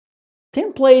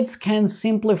Templates can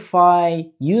simplify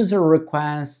user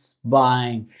requests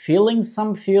by filling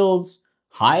some fields,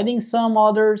 hiding some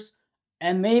others,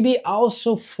 and maybe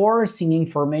also forcing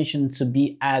information to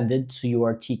be added to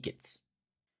your tickets.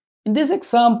 In this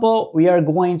example, we are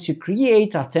going to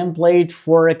create a template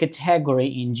for a category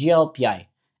in GLPI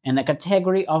and a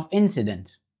category of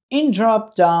incident. In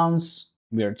drop-downs,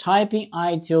 we are typing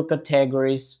ITIL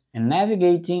categories and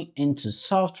navigating into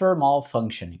software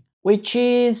malfunctioning, which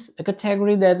is a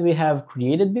category that we have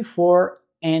created before,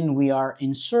 and we are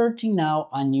inserting now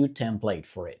a new template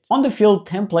for it. On the field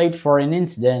template for an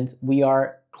incident, we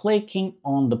are clicking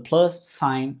on the plus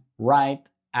sign right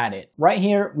at it. Right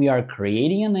here, we are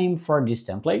creating a name for this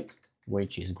template,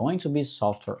 which is going to be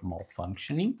software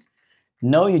malfunctioning.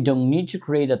 No, you don't need to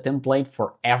create a template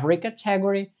for every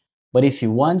category, but if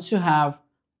you want to have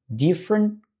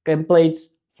different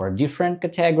templates for different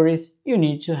categories, you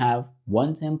need to have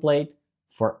one template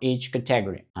for each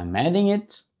category. I'm adding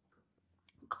it,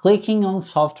 clicking on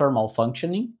software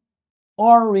malfunctioning,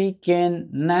 or we can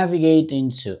navigate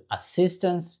into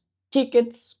assistance,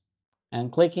 tickets,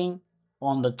 and clicking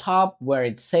on the top where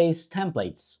it says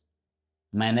templates,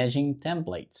 managing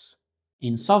templates.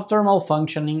 In software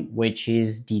malfunctioning, which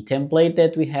is the template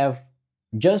that we have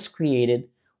just created,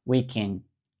 we can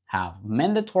have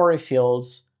mandatory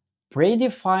fields,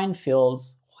 predefined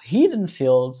fields, hidden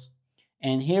fields,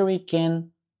 and here we can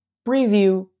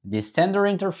preview the standard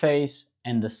interface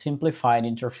and the simplified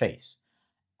interface,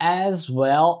 as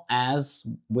well as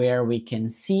where we can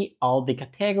see all the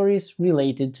categories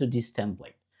related to this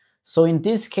template. So in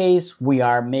this case, we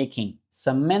are making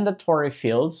some mandatory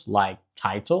fields like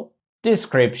title,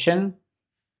 description.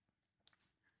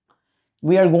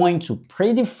 We are going to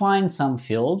predefine some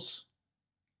fields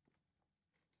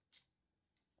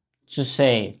to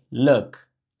say, look,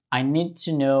 I need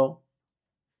to know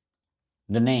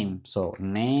the name. So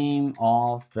name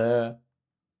of the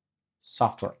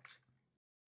software.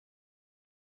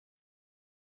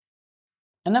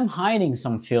 And I'm hiding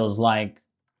some fields like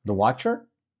the watcher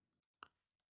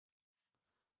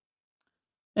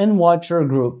and watcher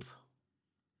group.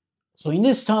 So in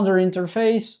this standard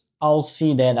interface, I'll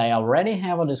see that I already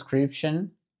have a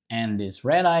description and this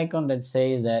red icon that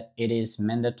says that it is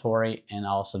mandatory and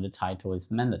also the title is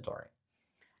mandatory.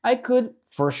 I could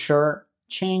for sure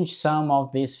change some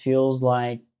of these fields,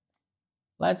 like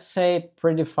let's say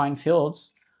predefined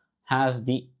fields has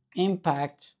the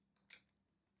impact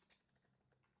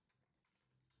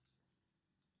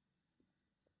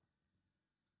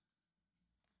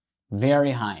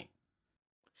very high.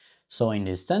 So in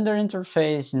the standard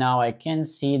interface, now I can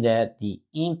see that the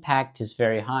impact is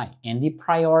very high and the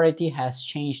priority has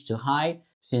changed to high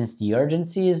since the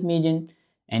urgency is medium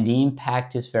and the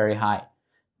impact is very high.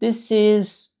 This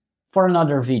is for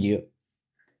another video.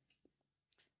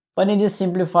 But in this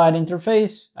simplified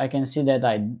interface, I can see that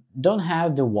I don't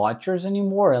have the watchers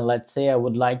anymore. And let's say I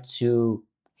would like to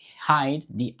hide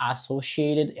the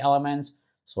associated elements.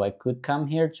 So I could come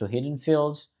here to hidden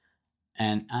fields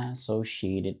and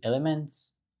associated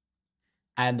elements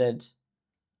added,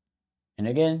 and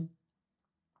again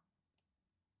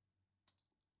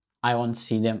I won't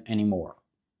see them anymore.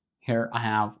 Here I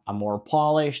have a more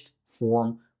polished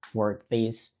form for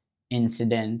this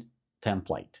incident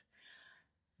template.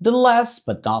 The last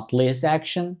but not least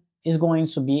action is going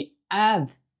to be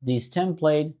add this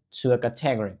template to a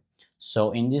category.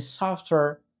 So in this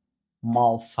software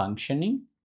malfunctioning,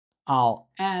 I'll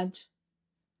add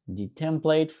the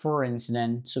template for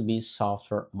incident to be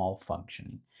software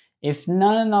malfunctioning. If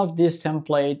none of these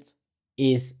templates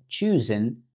is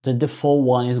chosen, the default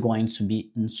one is going to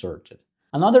be inserted.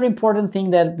 Another important thing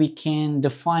that we can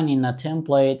define in a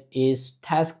template is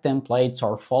task templates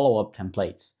or follow-up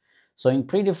templates. So in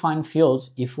predefined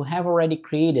fields, if we have already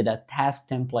created a task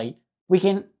template, we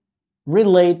can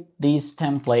relate this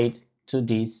template to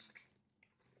these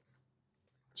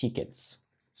tickets.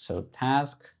 So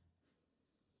task,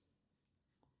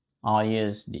 I'll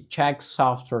use the check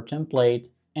software template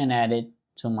and add it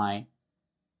to my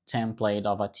template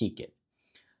of a ticket.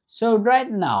 So right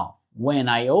now, when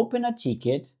I open a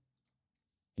ticket,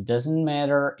 it doesn't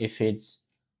matter if it's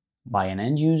by an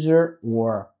end user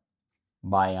or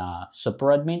by a super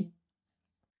admin.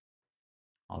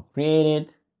 I'll create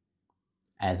it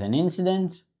as an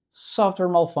incident, software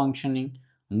malfunctioning.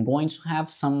 I'm going to have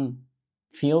some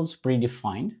fields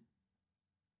predefined.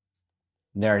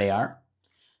 There they are.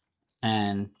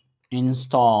 And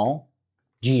install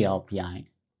GLPI,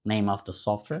 name of the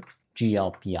software,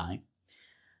 GLPI.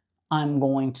 I'm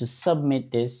going to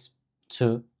submit this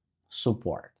to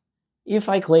support. If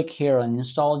I click here on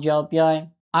install GLPI,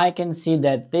 I can see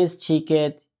that this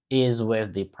ticket is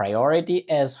with the priority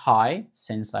as high,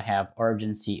 since I have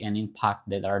urgency and impact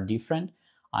that are different.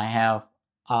 I have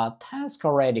a task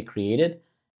already created,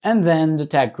 and then the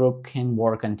tech group can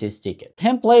work on this ticket.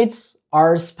 Templates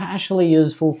are especially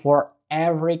useful for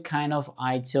every kind of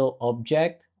ITIL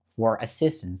object for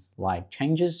assistance, like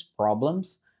changes,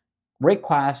 problems,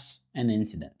 requests, and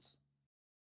incidents.